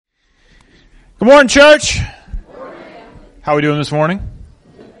Good morning, church. Good morning. How are we doing this morning?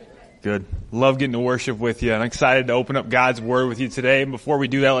 Good. Love getting to worship with you. I'm excited to open up God's Word with you today. And before we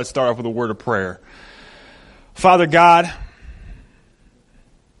do that, let's start off with a word of prayer. Father God,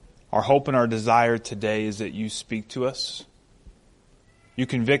 our hope and our desire today is that you speak to us. You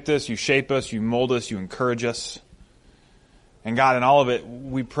convict us, you shape us, you mold us, you encourage us. And God, in all of it,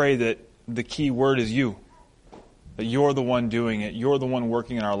 we pray that the key word is you. That you're the one doing it. You're the one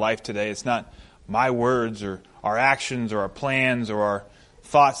working in our life today. It's not my words or our actions or our plans or our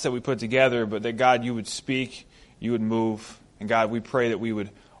thoughts that we put together, but that, God, you would speak, you would move. And God, we pray that we would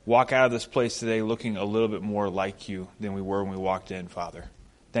walk out of this place today looking a little bit more like you than we were when we walked in, Father.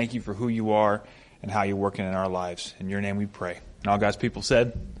 Thank you for who you are and how you're working in our lives. In your name we pray. And all God's people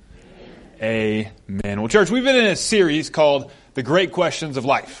said, Amen. Well, church, we've been in a series called The Great Questions of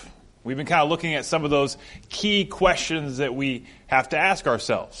Life. We've been kind of looking at some of those key questions that we have to ask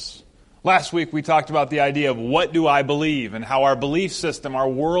ourselves. Last week we talked about the idea of what do I believe and how our belief system, our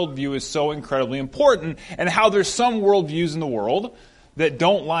worldview is so incredibly important, and how there's some worldviews in the world that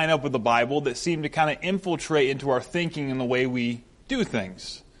don't line up with the Bible that seem to kind of infiltrate into our thinking and the way we do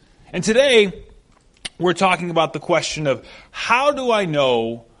things. And today we're talking about the question of how do I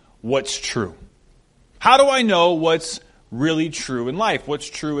know what's true? How do I know what's really true in life? What's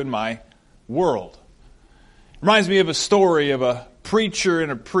true in my world? It reminds me of a story of a preacher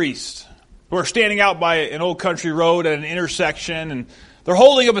and a priest who are standing out by an old country road at an intersection, and they're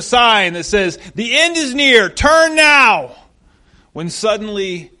holding up a sign that says, "The end is near, turn now," when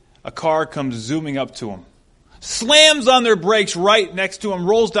suddenly a car comes zooming up to them, slams on their brakes right next to him,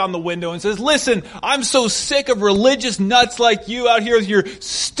 rolls down the window and says, "Listen, I'm so sick of religious nuts like you out here with your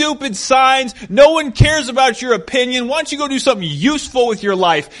stupid signs. No one cares about your opinion. Why don't you go do something useful with your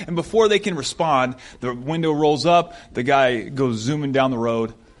life?" And before they can respond, the window rolls up, the guy goes zooming down the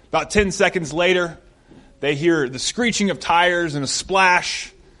road. About 10 seconds later, they hear the screeching of tires and a splash,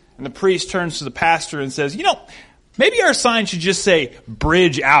 and the priest turns to the pastor and says, "Maybe our sign should just say,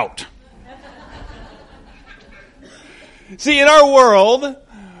 'Bridge out.'" See, in our world,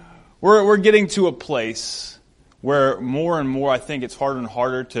 we're getting to a place where more and more, I think it's harder and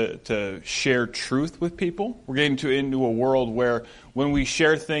harder to share truth with people. We're getting into a world where when we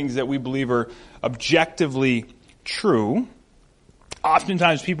share things that we believe are objectively true,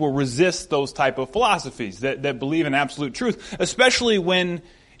 oftentimes people resist those type of philosophies that believe in absolute truth, especially when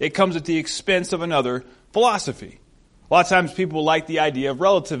it comes at the expense of another philosophy. A lot of times people like the idea of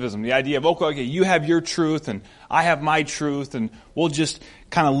relativism, the idea of, okay, you have your truth and I have my truth and we'll just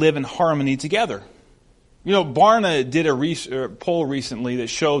kind of live in harmony together. Barna did a poll recently that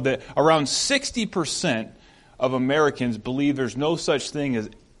showed that around 60% of Americans believe there's no such thing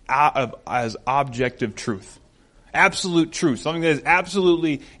as objective truth. Absolute truth, something that is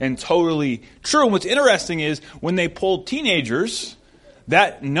absolutely and totally true. And what's interesting is when they polled teenagers,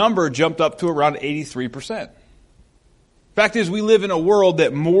 that number jumped up to around 83%. Fact is, we live in a world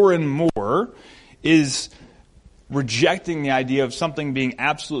that more and more is rejecting the idea of something being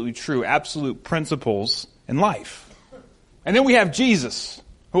absolutely true, absolute principles in life. And then we have Jesus,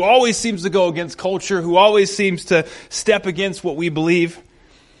 who always seems to go against culture, who always seems to step against what we believe.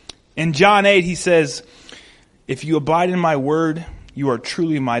 In John 8, he says, "If you abide in my word, you are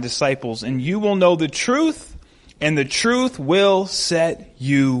truly my disciples, and you will know the truth, and the truth will set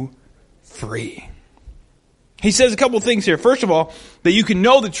you free." He says a couple of things here. First of all, that you can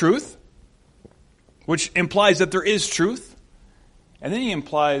know the truth, which implies that there is truth. And then he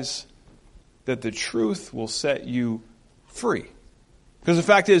implies that the truth will set you free. Because the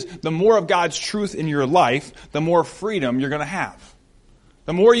fact is, the more of God's truth in your life, the more freedom you're going to have.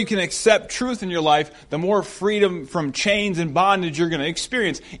 The more you can accept truth in your life, the more freedom from chains and bondage you're going to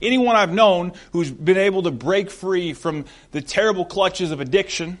experience. Anyone I've known who's been able to break free from the terrible clutches of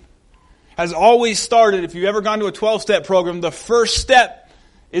addiction has always started, if you've ever gone to a 12-step program, the first step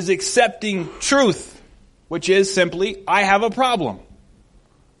is accepting truth, which is simply, I have a problem.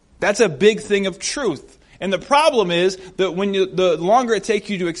 That's a big thing of truth. And the problem is that the longer it takes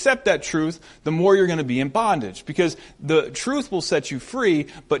you to accept that truth, the more you're going to be in bondage. Because the truth will set you free,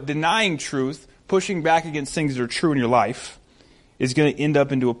 but denying truth, pushing back against things that are true in your life, is going to end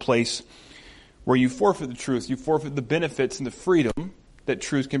up into a place where you forfeit the truth. You forfeit the benefits and the freedom that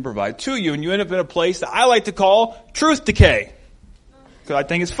truth can provide to you. And you end up in a place that I like to call truth decay. Because I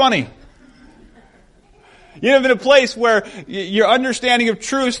think it's funny. You end up in a place where your understanding of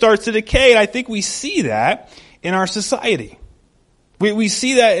truth starts to decay. And I think we see that in our society. We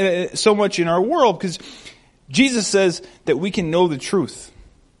see that so much in our world because Jesus says that we can know the truth.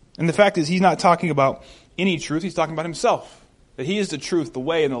 And the fact is, he's not talking about any truth. He's talking about himself. that He is the truth, the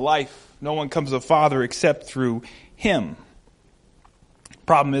way, and the life. No one comes to the Father except through Him.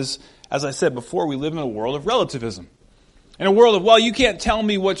 Problem is, as I said before, we live in a world of relativism. In a world of, well, you can't tell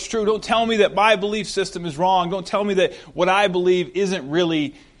me what's true. Don't tell me that my belief system is wrong. Don't tell me that what I believe isn't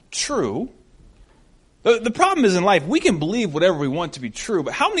really true. The problem is in life, we can believe whatever we want to be true,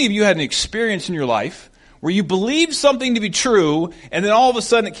 but how many of you had an experience in your life where you believed something to be true, and then all of a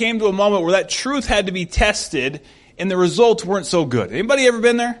sudden it came to a moment where that truth had to be tested, and the results weren't so good? Anybody ever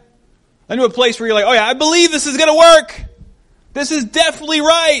been there? I knew a place where you're like, oh yeah, I believe this is going to work. This is definitely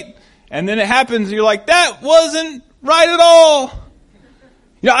right. And then it happens, and you're like, that wasn't right at all.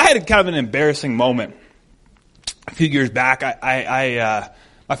 You know, I had kind of an embarrassing moment a few years back.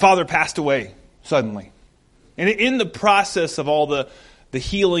 My father passed away suddenly. And in the process of all the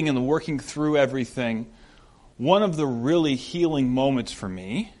healing and the working through everything, one of the really healing moments for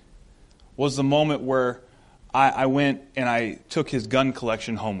me was the moment where I went and I took his gun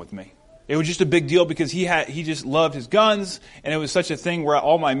collection home with me. It was just a big deal because he just loved his guns, and it was such a thing where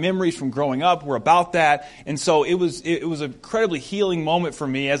all my memories from growing up were about that. And so it was an incredibly healing moment for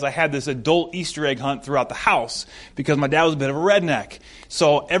me as I had this adult Easter egg hunt throughout the house because my dad was a bit of a redneck.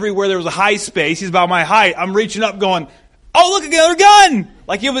 So everywhere there was a high space, he's about my height, I'm reaching up going, oh, look, another gun!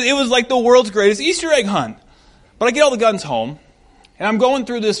 Like it was like the world's greatest Easter egg hunt. But I get all the guns home, and I'm going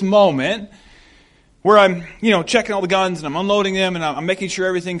through this moment where I'm, checking all the guns and I'm unloading them and I'm making sure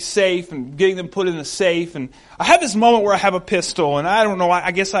everything's safe and getting them put in the safe. And I have this moment where I have a pistol, and I don't know, I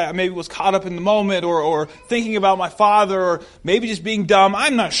guess I maybe was caught up in the moment or thinking about my father or maybe just being dumb.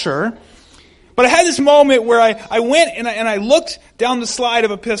 I'm not sure. But I had this moment where I went and I looked down the slide of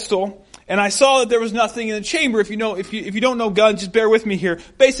a pistol, and I saw that there was nothing in the chamber. If you don't know guns, just bear with me here.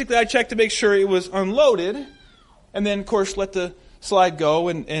 Basically, I checked to make sure it was unloaded, and then of course let the slide go.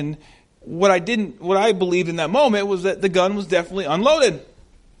 And what I believed in that moment was that the gun was definitely unloaded.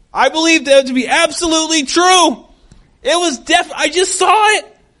 I believed that to be absolutely true. It was I just saw it.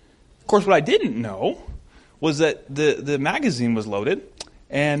 Of course, what I didn't know was that the magazine was loaded,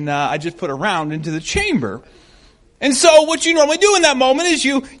 and I just put a round into the chamber. And so what you normally do in that moment is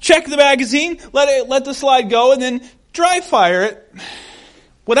you check the magazine, let the slide go, and then dry fire it.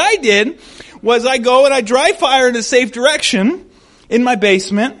 What I did was I go and I dry fire in a safe direction in my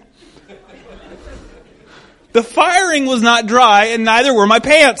basement. The firing was not dry, and neither were my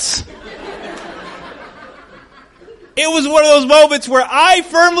pants. It was one of those moments where I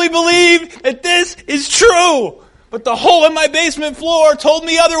firmly believe that this is true, but the hole in my basement floor told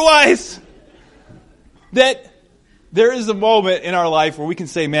me otherwise. That there is a moment in our life where we can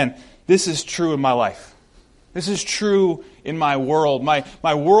say, man, this is true in my life. This is true in my world. My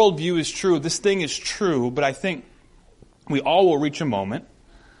worldview is true. This thing is true, but I think we all will reach a moment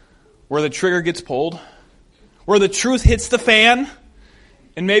where the trigger gets pulled, where the truth hits the fan,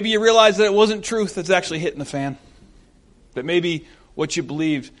 and maybe you realize that it wasn't truth that's actually hitting the fan. That maybe what you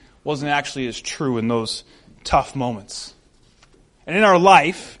believed wasn't actually as true in those tough moments. And in our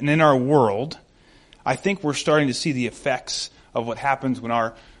life and in our world, I think we're starting to see the effects of what happens when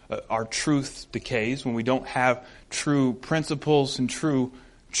our truth decays, when we don't have true principles and true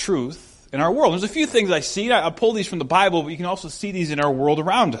truth in our world. There's a few things I see. I pull these from the Bible, but you can also see these in our world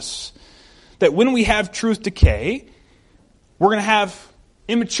around us. That when we have truth decay, we're going to have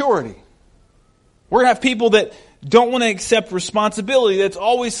immaturity. We're going to have people that don't want to accept responsibility. That's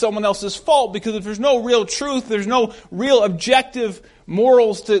always someone else's fault, because if there's no real truth, there's no real objective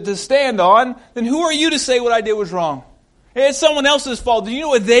morals to stand on, then who are you to say what I did was wrong? It's someone else's fault. Do you know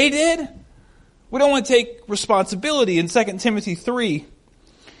what they did? We don't want to take responsibility. In 2 Timothy 3,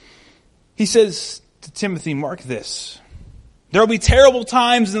 he says to Timothy, mark this. There will be terrible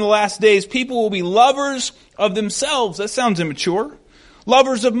times in the last days. People will be lovers of themselves. That sounds immature.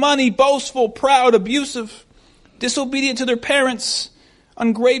 Lovers of money, boastful, proud, abusive, disobedient to their parents,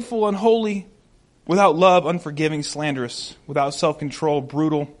 ungrateful, unholy, without love, unforgiving, slanderous, without self-control,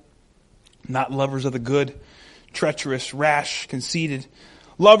 brutal, not lovers of the good, treacherous, rash, conceited,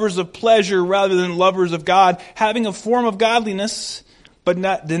 lovers of pleasure rather than lovers of God, having a form of godliness, but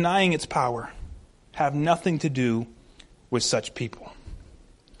not denying its power. Have nothing to do with such people.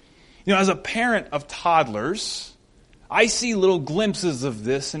 As a parent of toddlers, I see little glimpses of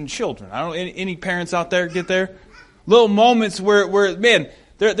this in children. I don't know, any parents out there get there? Little moments where man,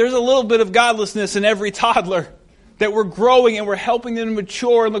 there's a little bit of godlessness in every toddler, that we're growing and we're helping them to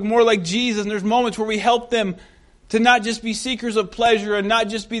mature and look more like Jesus. And there's moments where we help them to not just be seekers of pleasure and not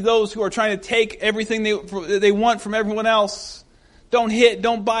just be those who are trying to take everything they want from everyone else. Don't hit,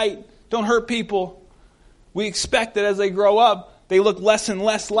 don't bite, don't hurt people. We expect that as they grow up, they look less and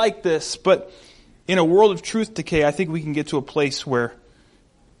less like this. But in a world of truth decay, I think we can get to a place where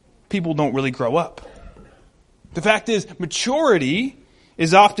people don't really grow up. The fact is, maturity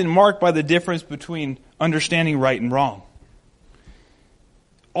is often marked by the difference between understanding right and wrong.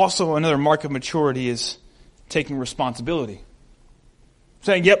 Also, another mark of maturity is taking responsibility.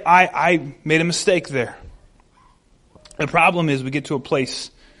 Saying, yep, I made a mistake there. The problem is we get to a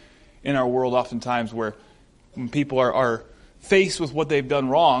place in our world oftentimes where when people are faced with what they've done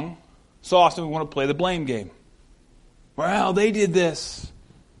wrong, so often we want to play the blame game. Well, they did this.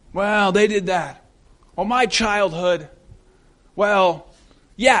 Well, they did that. Well, my childhood. Well,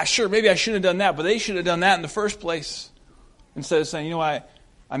 yeah, sure, maybe I shouldn't have done that, but they should have done that in the first place. Instead of saying, you know, I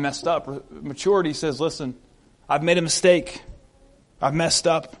messed up. Maturity says, listen, I've made a mistake. I've messed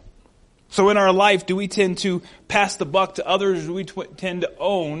up. So in our life, do we tend to pass the buck to others, or do we tend to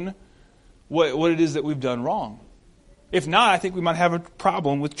own what it is that we've done wrong? If not, I think we might have a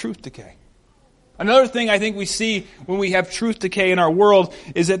problem with truth decay. Another thing I think we see when we have truth decay in our world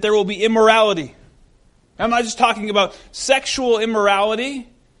is that there will be immorality. I'm not just talking about sexual immorality,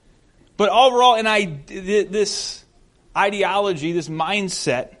 but overall this ideology, this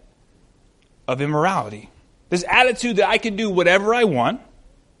mindset of immorality. This attitude that I can do whatever I want,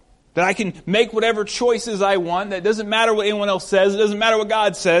 that I can make whatever choices I want, that it doesn't matter what anyone else says, it doesn't matter what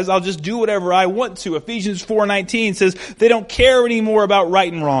God says, I'll just do whatever I want to. Ephesians 4:19 says they don't care anymore about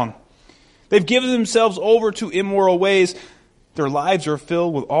right and wrong. They've given themselves over to immoral ways. Their lives are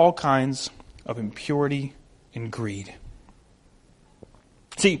filled with all kinds of impurity and greed.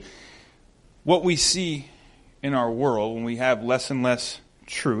 See, what we see in our world when we have less and less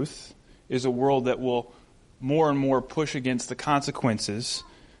truth is a world that will more and more push against the consequences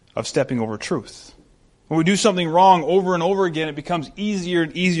of stepping over truth. When we do something wrong over and over again, it becomes easier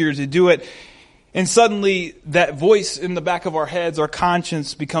and easier to do it. And suddenly that voice in the back of our heads, our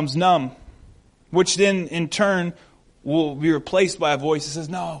conscience, becomes numb, which then in turn will be replaced by a voice that says,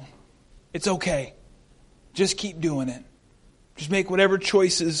 no, it's okay. Just keep doing it. Just make whatever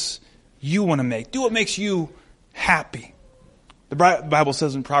choices you want to make. Do what makes you happy. The Bible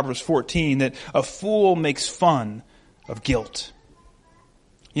says in Proverbs 14 that a fool makes fun of guilt.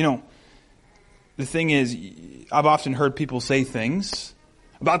 You know, the thing is, I've often heard people say things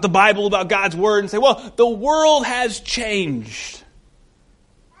about the Bible, about God's Word, and say, well, the world has changed.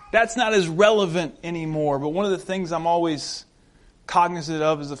 That's not as relevant anymore. But one of the things I'm always cognizant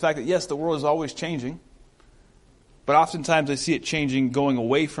of is the fact that, yes, the world is always changing. But oftentimes I see it changing, going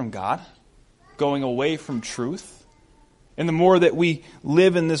away from God, going away from truth. And the more that we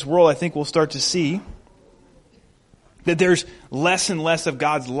live in this world, I think we'll start to see that there's less and less of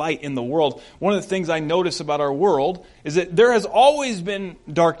God's light in the world. One of the things I notice about our world is that there has always been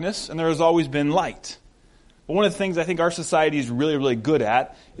darkness and there has always been light. But one of the things I think our society is really, really good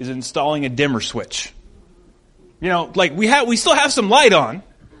at is installing a dimmer switch. You know, like we still have some light on.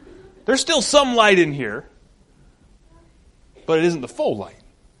 There's still some light in here, but it isn't the full light.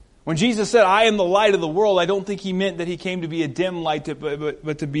 When Jesus said, I am the light of the world, I don't think he meant that he came to be a dim light,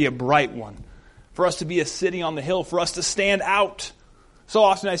 but to be a bright one. For us to be a city on the hill, for us to stand out. So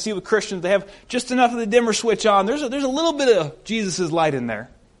often I see with Christians, they have just enough of the dimmer switch on. There's a little bit of Jesus' light in there.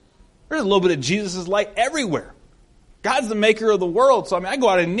 There's a little bit of Jesus' light everywhere. God's the maker of the world, so I go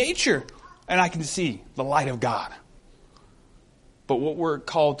out in nature and I can see the light of God. But what we're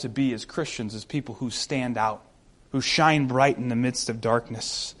called to be as Christians is people who stand out, who shine bright in the midst of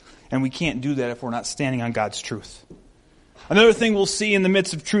darkness. And we can't do that if we're not standing on God's truth. Another thing we'll see in the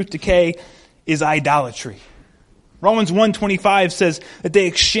midst of truth decay is idolatry. Romans 1:25 says that they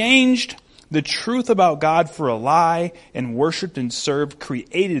exchanged the truth about God for a lie and worshipped and served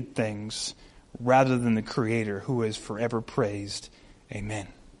created things rather than the Creator who is forever praised. Amen.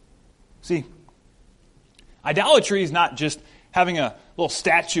 See, idolatry is not just having a little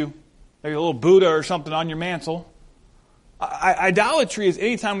statue, maybe a little Buddha or something on your mantle. Idolatry is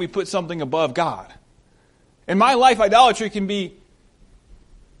anytime we put something above God. In my life, idolatry can be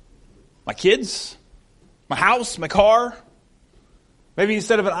my kids, my house, my car. Maybe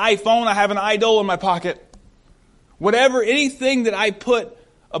instead of an iPhone, I have an idol in my pocket. Whatever, anything that I put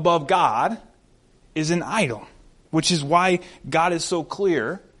above God is an idol. Which is why God is so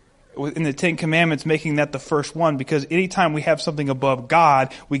clear in the Ten Commandments, making that the first one. Because anytime we have something above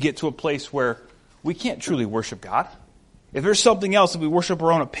God, we get to a place where we can't truly worship God. If there's something else, if we worship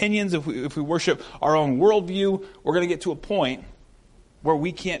our own opinions, if we worship our own worldview, we're going to get to a point where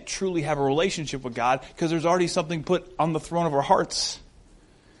we can't truly have a relationship with God because there's already something put on the throne of our hearts.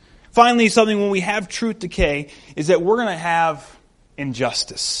 Finally, something when we have truth decay is that we're going to have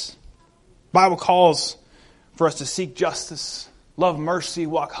injustice. The Bible calls for us to seek justice, love mercy,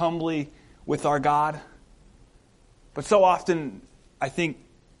 walk humbly with our God. But so often, I think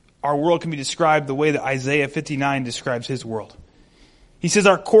our world can be described the way that Isaiah 59 describes his world. He says,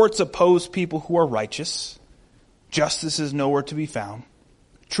 our courts oppose people who are righteous. Justice is nowhere to be found.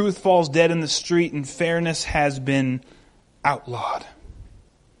 Truth falls dead in the street, and fairness has been outlawed.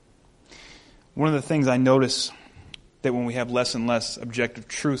 One of the things I notice that when we have less and less objective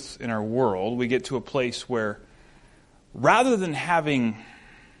truth in our world, we get to a place where rather than having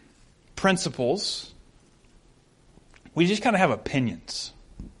principles, we just kind of have opinions.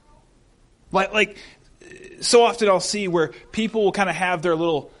 Like so often I'll see where people will kind of have their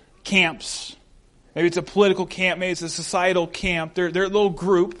little camps. Maybe it's a political camp, maybe it's a societal camp, their little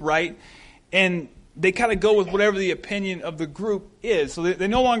group, right? And they kind of go with whatever the opinion of the group is. So they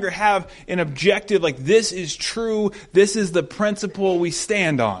no longer have an objective like this is true, this is the principle we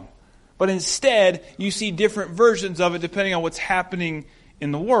stand on. But instead, you see different versions of it depending on what's happening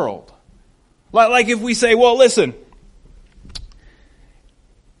in the world. Like if we say, well, listen,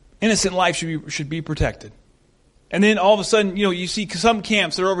 innocent life should be protected. And then all of a sudden, you see some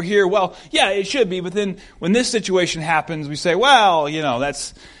camps that are over here, well, yeah, it should be. But then when this situation happens, we say, well,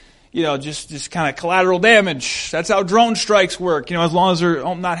 that's, just kind of collateral damage. That's how drone strikes work, as long as they're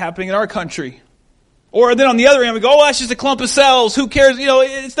not happening in our country. Or then on the other hand, we go, oh, that's just a clump of cells. Who cares?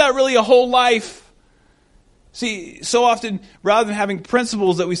 It's not really a whole life. See, so often, rather than having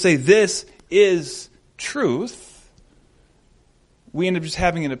principles that we say this is truth, we end up just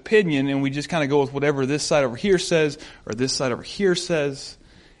having an opinion, and we just kind of go with whatever this side over here says or this side over here says.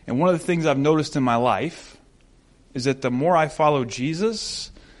 And one of the things I've noticed in my life is that the more I follow Jesus,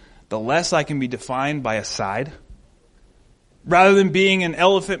 the less I can be defined by a side. Rather than being an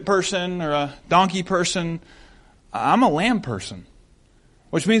elephant person or a donkey person, I'm a lamb person.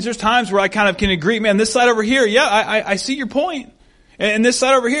 Which means there's times where I kind of can agree, man, this side over here, yeah, I see your point. And this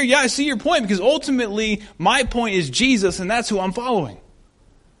side over here, yeah, I see your point, because ultimately my point is Jesus, and that's who I'm following.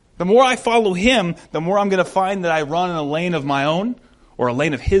 The more I follow him, the more I'm going to find that I run in a lane of my own, or a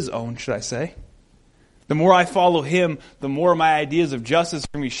lane of his own, should I say. The more I follow him, the more my ideas of justice are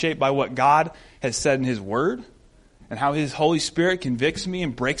going to be shaped by what God has said in his word, and how his Holy Spirit convicts me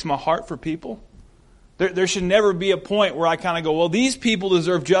and breaks my heart for people. There should never be a point where I kind of go, well, these people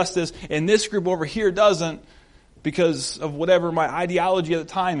deserve justice, and this group over here doesn't, because of whatever my ideology at the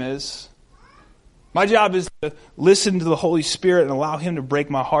time is. My job is to listen to the Holy Spirit and allow him to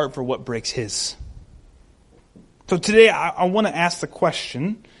break my heart for what breaks his. So today I want to ask the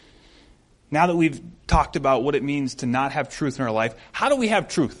question, now that we've talked about what it means to not have truth in our life, how do we have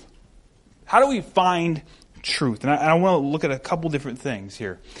truth? How do we find truth? And I want to look at a couple different things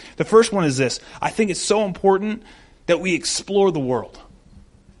here. The first one is this. I think it's so important that we explore the world.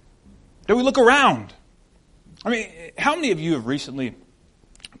 That we look around. I mean, how many of you have recently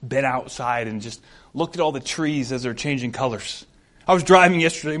been outside and just looked at all the trees as they're changing colors? I was driving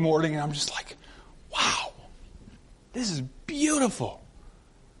yesterday morning and I'm just like, wow, this is beautiful.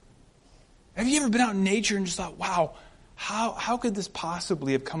 Have you ever been out in nature and just thought, wow, how could this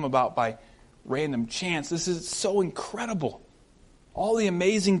possibly have come about by random chance? This is so incredible. All the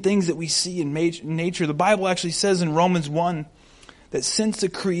amazing things that we see in nature. The Bible actually says in Romans 1 that since the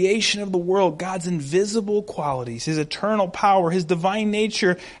creation of the world, God's invisible qualities, his eternal power, his divine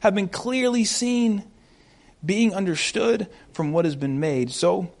nature have been clearly seen, being understood from what has been made.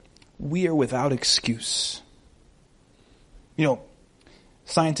 So we are without excuse.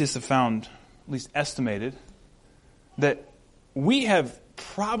 Scientists have found, at least estimated, that we have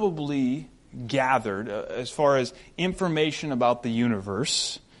probably gathered, as far as information about the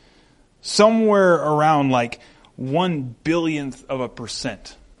universe, somewhere around like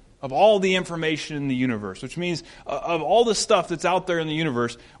 1/1000,000,000% of all the information in the universe, which means of all the stuff that's out there in the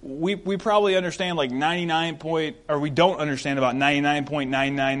universe, we probably understand like we don't understand about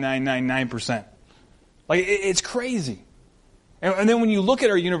 99.99999%. Like it's crazy. And then when you look at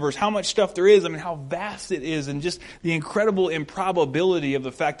our universe, how much stuff there is, how vast it is, and just the incredible improbability of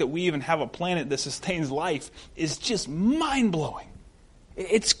the fact that we even have a planet that sustains life is just mind-blowing.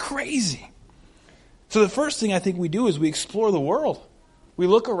 It's crazy. So the first thing I think we do is we explore the world. We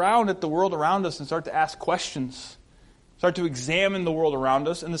look around at the world around us and start to ask questions, start to examine the world around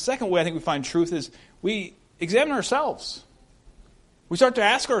us. And the second way I think we find truth is we examine ourselves. We start to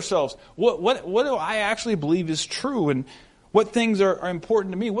ask ourselves, what do I actually believe is true? And what things are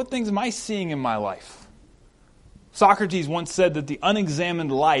important to me? What things am I seeing in my life? Socrates once said that the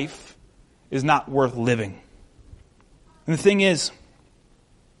unexamined life is not worth living. And the thing is,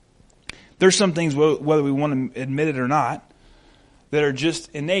 there's some things, whether we want to admit it or not, that are just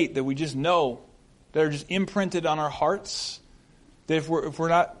innate, that we just know, that are just imprinted on our hearts,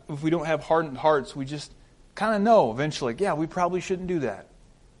 that if we don't have hardened hearts, we just kind of know eventually, yeah, we probably shouldn't do that.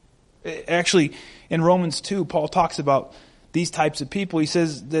 Actually, in Romans 2, Paul talks about these types of people. He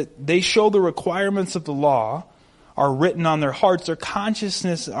says that they show the requirements of the law are written on their hearts. Their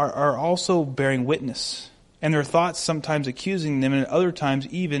consciousness are also bearing witness, and their thoughts sometimes accusing them, and at other times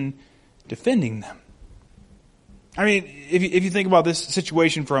even defending them. I mean, if you think about this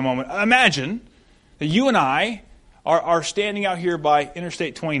situation for a moment, imagine that you and I are standing out here by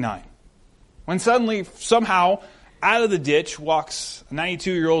Interstate 29. When suddenly, somehow, out of the ditch walks a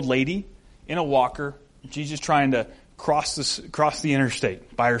 92-year-old lady in a walker. She's just trying to cross the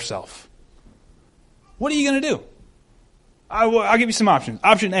interstate by herself. What are you going to do? I'll give you some options.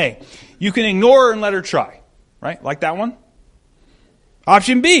 Option A, you can ignore her and let her try. Right? Like that one.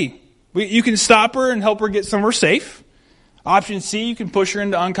 Option B, you can stop her and help her get somewhere safe. Option C, you can push her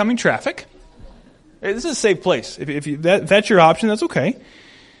into oncoming traffic. Hey, this is a safe place. If that's your option, that's okay.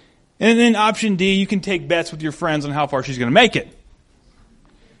 And then option D, you can take bets with your friends on how far she's going to make it.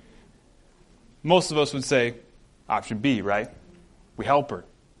 Most of us would say option B, right? We help her.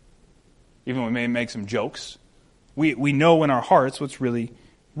 Even when we may make some jokes. We know in our hearts what's really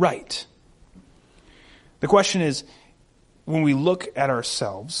right. The question is, when we look at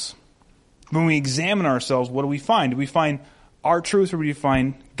ourselves, when we examine ourselves, what do we find? Do we find our truth or do we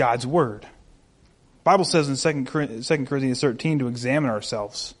find God's Word? The Bible says in 2 Corinthians 13 to examine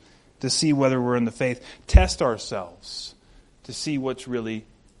ourselves, to see whether we're in the faith. Test ourselves to see what's really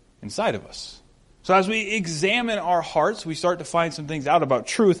inside of us. So as we examine our hearts, we start to find some things out about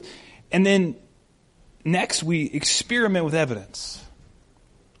truth. And then next we experiment with evidence.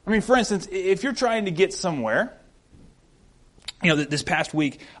 I mean, for instance, if you're trying to get somewhere, this past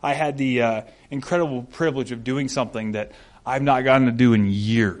week I had the incredible privilege of doing something that I've not gotten to do in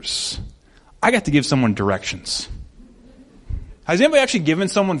years. I got to give someone directions. Has anybody actually given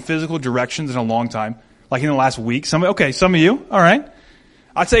someone physical directions in a long time? Like in the last week? Some of you? All right.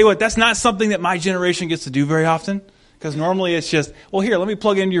 I'll tell you what, that's not something that my generation gets to do very often. Because normally it's just, well, here, let me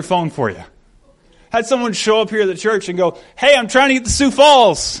plug into your phone for you. Had someone show up here at the church and go, hey, I'm trying to get to Sioux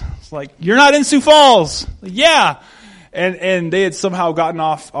Falls. It's like, you're not in Sioux Falls. Like, yeah. And they had somehow gotten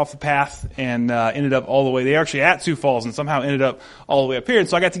off the path and ended up all the way. They were actually at Sioux Falls and somehow ended up all the way up here. And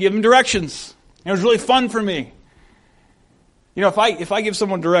so I got to give them directions. And it was really fun for me. If I give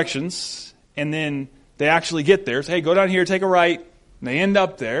someone directions and then they actually get there, say, hey, go down here, take a right, and they end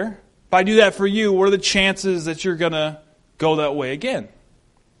up there. If I do that for you, what are the chances that you're going to go that way again?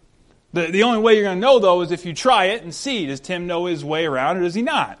 The only way you're going to know, though, is if you try it and see, does Tim know his way around or does he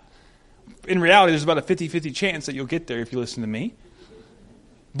not? In reality, there's about a 50-50 chance that you'll get there if you listen to me.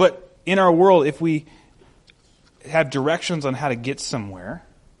 But in our world, if we have directions on how to get somewhere,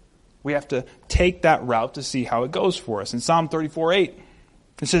 we have to take that route to see how it goes for us. In Psalm 34:8,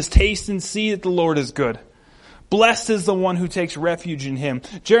 it says, taste and see that the Lord is good. Blessed is the one who takes refuge in him.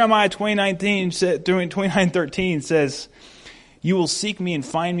 Jeremiah 29:13 says, you will seek me and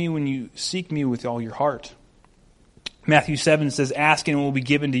find me when you seek me with all your heart. Matthew 7 says, ask and it will be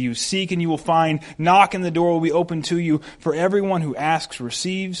given to you. Seek and you will find. Knock and the door will be opened to you. For everyone who asks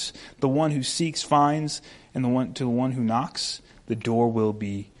receives. The one who seeks finds. And to the one who knocks, the door will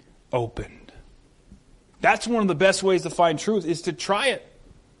be opened. That's one of the best ways to find truth, is to try it.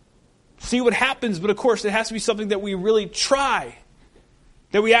 See what happens. But of course, it has to be something that we really try.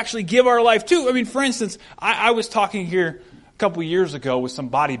 That we actually give our life to. I mean, for instance, I was talking here a couple years ago with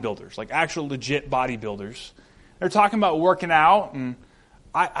some bodybuilders, like actual legit bodybuilders. They're talking about working out, and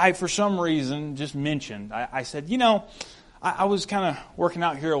I for some reason, just mentioned, I said, I was kind of working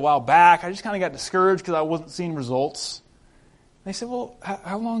out here a while back. I just kind of got discouraged because I wasn't seeing results. They said, well,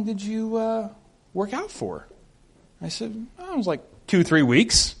 how long did you work out for? I said, it was like 2-3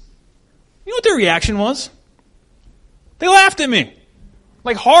 weeks. You know what their reaction was? They laughed at me.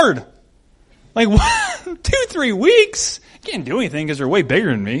 Like hard. Like, what? 2-3 weeks? Can't do anything because they're way bigger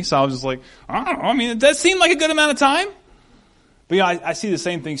than me. So I was just like, I don't know. I mean, that seemed like a good amount of time. But I see the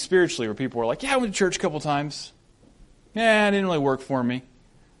same thing spiritually where people are like, yeah, I went to church a couple times. Yeah, it didn't really work for me.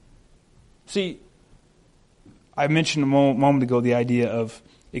 See, I mentioned a moment ago the idea of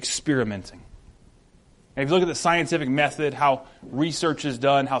experimenting. And if you look at the scientific method, how research is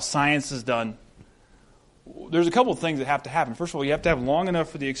done, how science is done, there's a couple of things that have to happen. First of all, you have to have long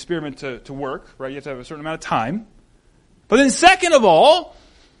enough for the experiment to work, right? You have to have a certain amount of time. But then second of all,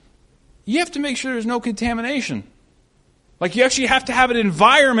 you have to make sure there's no contamination. Like you actually have to have an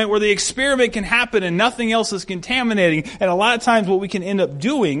environment where the experiment can happen and nothing else is contaminating. And a lot of times what we can end up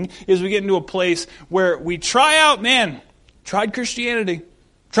doing is we get into a place where we try out, tried Christianity,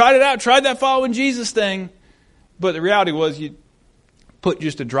 tried it out, tried that following Jesus thing. But the reality was you put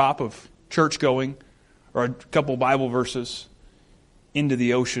just a drop of church going or a couple Bible verses into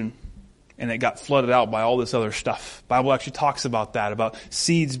the ocean and it got flooded out by all this other stuff. The Bible actually talks about that, about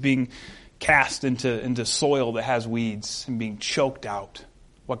seeds being cast into soil that has weeds and being choked out.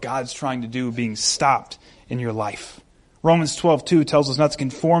 What God's trying to do being stopped in your life. Romans 12:2 tells us not to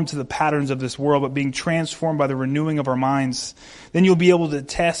conform to the patterns of this world, but being transformed by the renewing of our minds. Then you'll be able to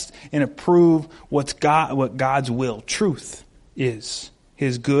test and approve what God's will, truth, is.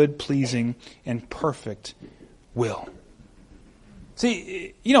 His good, pleasing, and perfect will.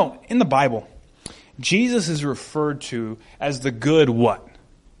 See, in the Bible, Jesus is referred to as the good what?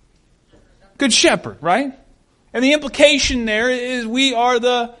 Good shepherd, right? And the implication there is we are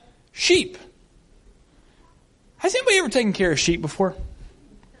the sheep. Has anybody ever taken care of sheep before?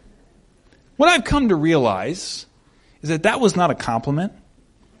 What I've come to realize is that was not a compliment.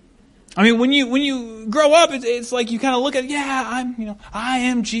 I mean, when you grow up, it's like you kind of look at, I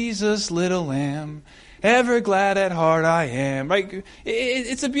am Jesus' little lamb, ever glad at heart I am. Right?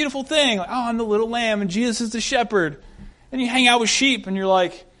 It's a beautiful thing. Like, I'm the little lamb and Jesus is the shepherd. And you hang out with sheep and you're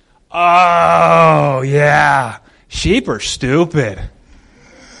like, oh yeah, sheep are stupid.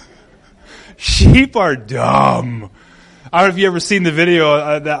 Sheep are dumb. I don't know if you've ever seen the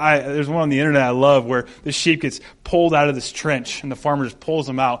video there's one on the internet I love where the sheep gets pulled out of this trench and the farmer just pulls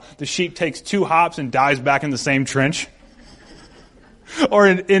them out. The sheep takes 2 hops and dives back in the same trench. Or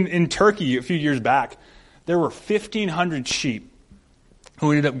in Turkey a few years back, there were 1,500 sheep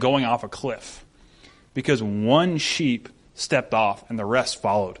who ended up going off a cliff because one sheep stepped off and the rest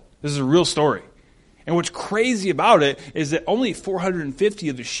followed. This is a real story. And what's crazy about it is that only 450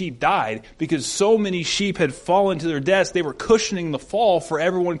 of the sheep died because so many sheep had fallen to their deaths, they were cushioning the fall for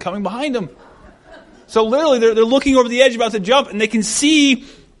everyone coming behind them. So literally, they're looking over the edge about to jump, and they can see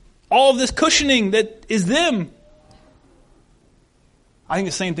all of this cushioning that is them. I think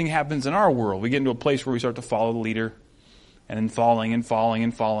the same thing happens in our world. We get into a place where we start to follow the leader, and then falling and falling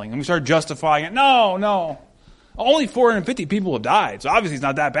and falling. And we start justifying it. No. Only 450 people have died, so obviously it's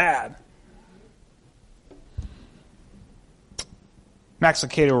not that bad. Max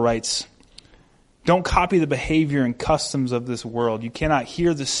Lucado writes, don't copy the behavior and customs of this world. You cannot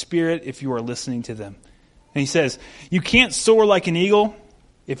hear the Spirit if you are listening to them. And he says, you can't soar like an eagle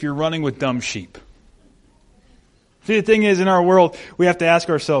if you're running with dumb sheep. See, the thing is, in our world, we have to ask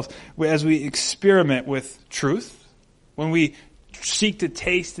ourselves, as we experiment with truth, when we seek to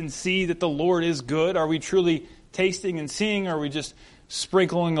taste and see that the Lord is good, are we truly tasting and seeing, or are we just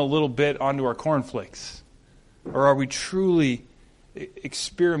sprinkling a little bit onto our cornflakes? Or are we truly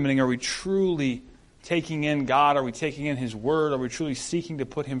experimenting? Are we truly taking in God? Are we taking in His Word? Are we truly seeking to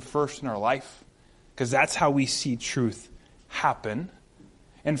put Him first in our life? Because that's how we see truth happen.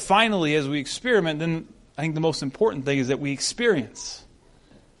 And finally, as we experiment, then I think the most important thing is that we experience.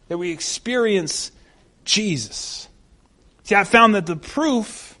 That we experience Jesus. See, I found that the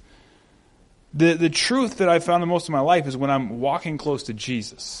proof, the truth that I found the most in my life is when I'm walking close to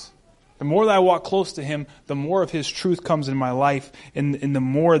Jesus. The more that I walk close to Him, the more of His truth comes in my life, and the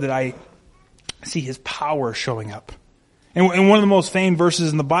more that I see His power showing up. And one of the most famed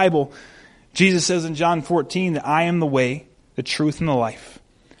verses in the Bible, Jesus says in John 14 that I am the way, the truth, and the life.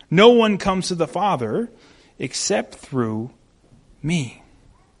 No one comes to the Father except through me.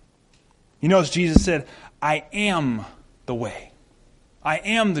 You notice Jesus said, I am the way. I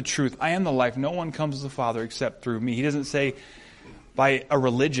am the truth. I am the life. No one comes to the Father except through me. He doesn't say by a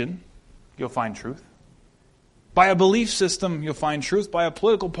religion you'll find truth. By a belief system, you'll find truth. By a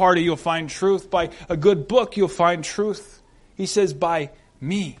political party, you'll find truth. By a good book, you'll find truth. He says, by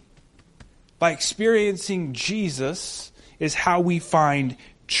me. By experiencing Jesus is how we find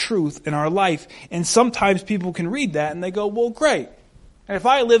truth in our life. And sometimes people can read that and they go, well, great. And if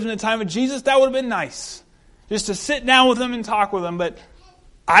I lived in the time of Jesus, that would have been nice. Just to sit down with Him and talk with Him. But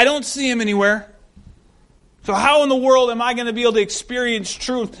I don't see Him anywhere. So how in the world am I going to be able to experience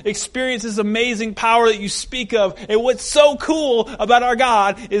truth, experience this amazing power that you speak of? And what's so cool about our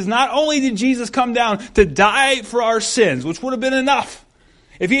God is not only did Jesus come down to die for our sins, which would have been enough.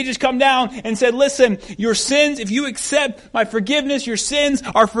 If He had just come down and said, listen, your sins, if you accept my forgiveness, your sins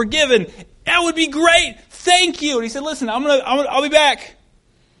are forgiven. That would be great. Thank you. And He said, listen, I'll be back.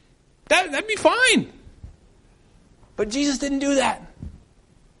 That'd be fine. But Jesus didn't do that.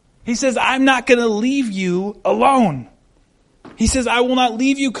 He says, I'm not going to leave you alone. He says, I will not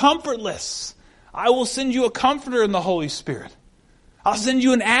leave you comfortless. I will send you a comforter in the Holy Spirit. I'll send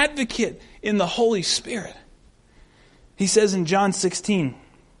you an advocate in the Holy Spirit. He says in John 16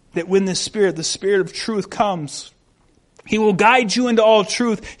 that when the Spirit of truth comes, He will guide you into all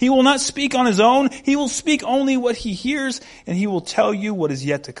truth. He will not speak on his own. He will speak only what he hears, and he will tell you what is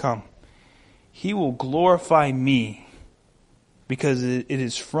yet to come. He will glorify me, because it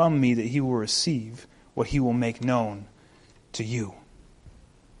is from me that he will receive what he will make known to you.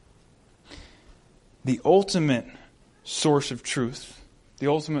 The ultimate source of truth, the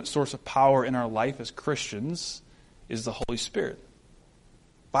ultimate source of power in our life as Christians is the Holy Spirit.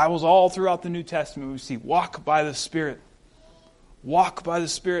 Bibles all throughout the New Testament we see, walk by the Spirit. Walk by the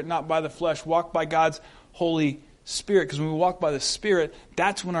Spirit, not by the flesh. Walk by God's Holy Spirit. Because when we walk by the Spirit,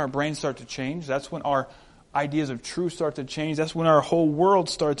 that's when our brains start to change. That's when our ideas of truth start to change. That's when our whole world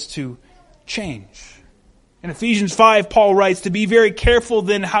starts to change. In Ephesians 5, Paul writes, to be very careful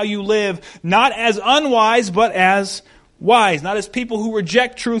then how you live, not as unwise, but as wise. Not as people who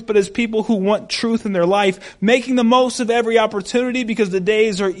reject truth, but as people who want truth in their life, making the most of every opportunity because the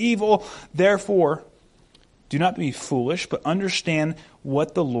days are evil. Therefore, do not be foolish, but understand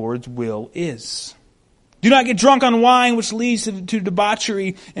what the Lord's will is. Do not get drunk on wine, which leads to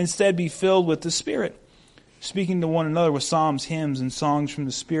debauchery. Instead, be filled with the Spirit, speaking to one another with psalms, hymns, and songs from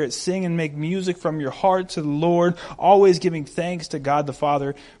the Spirit. Sing and make music from your heart to the Lord, always giving thanks to God the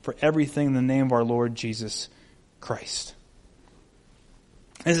Father for everything in the name of our Lord Jesus Christ.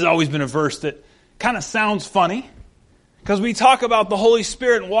 This has always been a verse that kind of sounds funny, because we talk about the Holy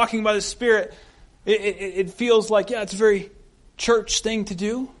Spirit and walking by the Spirit. It feels like, yeah, it's a very church thing to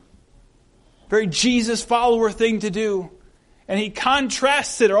do, very Jesus follower thing to do. And he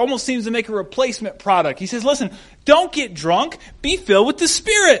contrasts it, or almost seems to make a replacement product. He says, listen, don't get drunk, be filled with the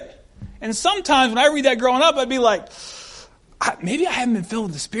Spirit. And sometimes when I read that growing up, I'd be like, maybe I haven't been filled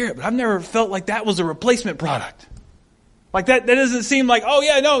with the Spirit, but I've never felt like that was a replacement product. Like that doesn't seem like, oh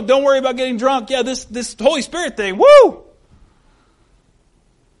yeah, no, don't worry about getting drunk. Yeah, this Holy Spirit thing, woo!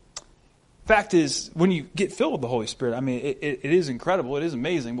 Fact is, when you get filled with the Holy Spirit, I mean, it is incredible, it is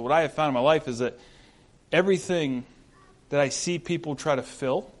amazing, but what I have found in my life is that everything that I see people try to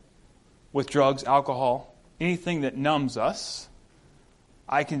fill with drugs, alcohol, anything that numbs us,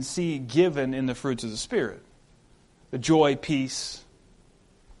 I can see given in the fruits of the Spirit. The joy, peace,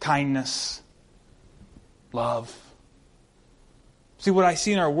 kindness, love. See, what I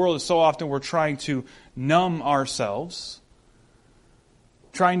see in our world is so often we're trying to numb ourselves,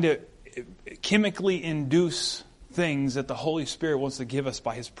 trying to chemically induce things that the Holy Spirit wants to give us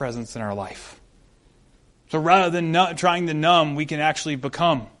by His presence in our life. So rather than trying to numb, we can actually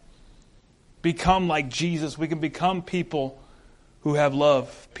become like Jesus. We can become people who have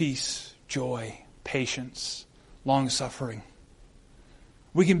love, peace, joy, patience, long-suffering.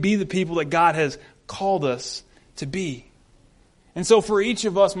 We can be the people that God has called us to be. And so for each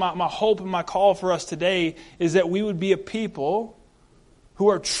of us, my hope and my call for us today is that we would be a people who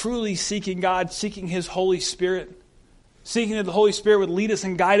are truly seeking God, seeking His Holy Spirit, seeking that the Holy Spirit would lead us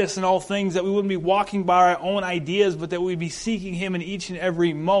and guide us in all things, that we wouldn't be walking by our own ideas, but that we'd be seeking Him in each and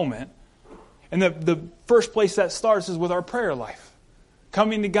every moment. And the first place that starts is with our prayer life.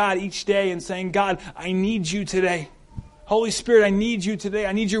 Coming to God each day and saying, God, I need you today. Holy Spirit, I need you today.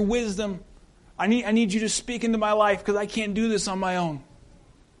 I need your wisdom. I need you to speak into my life because I can't do this on my own.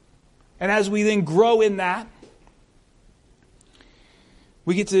 And as we then grow in that,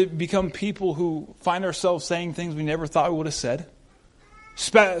 we get to become people who find ourselves saying things we never thought we would have said,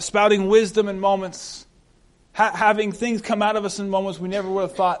 spouting wisdom in moments, having things come out of us in moments we never would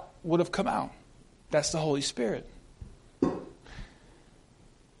have thought would have come out. That's the Holy Spirit.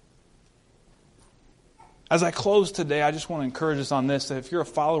 As I close today, I just want to encourage us on this, that if you're a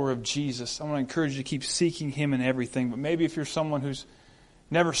follower of Jesus, I want to encourage you to keep seeking Him in everything. But maybe if you're someone who's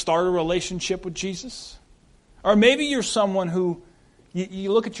never started a relationship with Jesus, or maybe you're someone who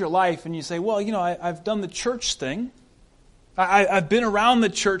you look at your life and you say, well, you know, I've done the church thing. I've been around the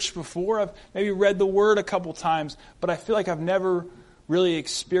church before. I've maybe read the Word a couple times, but I feel like I've never really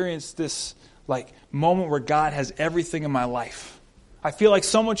experienced this like moment where God has everything in my life. I feel like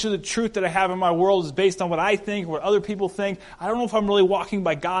so much of the truth that I have in my world is based on what I think, what other people think. I don't know if I'm really walking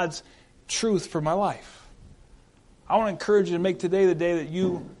by God's truth for my life. I want to encourage you to make today the day that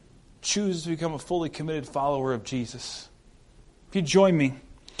you choose to become a fully committed follower of Jesus. If you join me,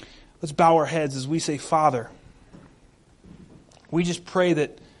 let's bow our heads as we say, Father, we just pray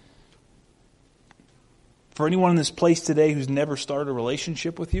that for anyone in this place today who's never started a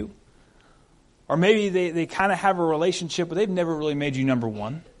relationship with you, or maybe they kind of have a relationship, but they've never really made you number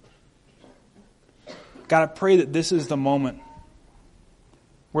one. God, I pray that this is the moment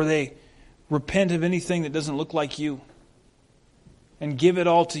where they repent of anything that doesn't look like you and give it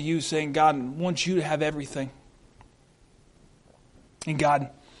all to you, saying, God, I want you to have everything. And God,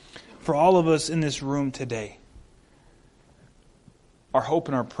 for all of us in this room today, Our hope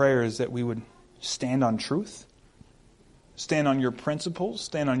and our prayer is that we would stand on truth, stand on your principles,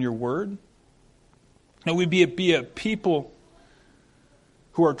 stand on your word. That we be a people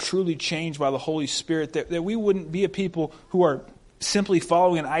who are truly changed by the Holy Spirit, that we wouldn't be a people who are simply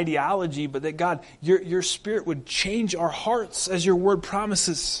following an ideology, but that God, your Spirit would change our hearts as your word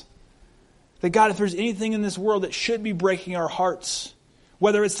promises. That God, if there's anything in this world that should be breaking our hearts,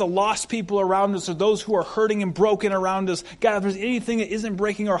 whether it's the lost people around us or those who are hurting and broken around us, God, if there's anything that isn't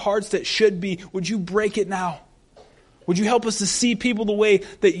breaking our hearts that should be, would you break it now? Would you help us to see people the way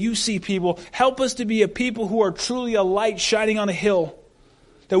that you see people? Help us to be a people who are truly a light shining on a hill.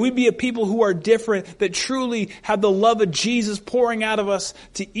 That we be a people who are different, that truly have the love of Jesus pouring out of us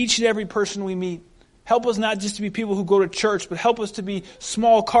to each and every person we meet. Help us not just to be people who go to church, but help us to be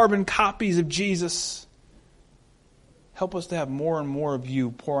small carbon copies of Jesus. Help us to have more and more of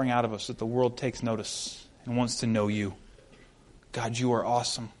you pouring out of us, that the world takes notice and wants to know you. God, you are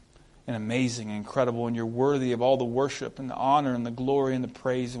awesome and amazing and incredible, and you're worthy of all the worship and the honor and the glory and the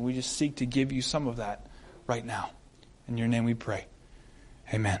praise, and we just seek to give you some of that right now. In your name we pray.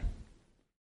 Amen.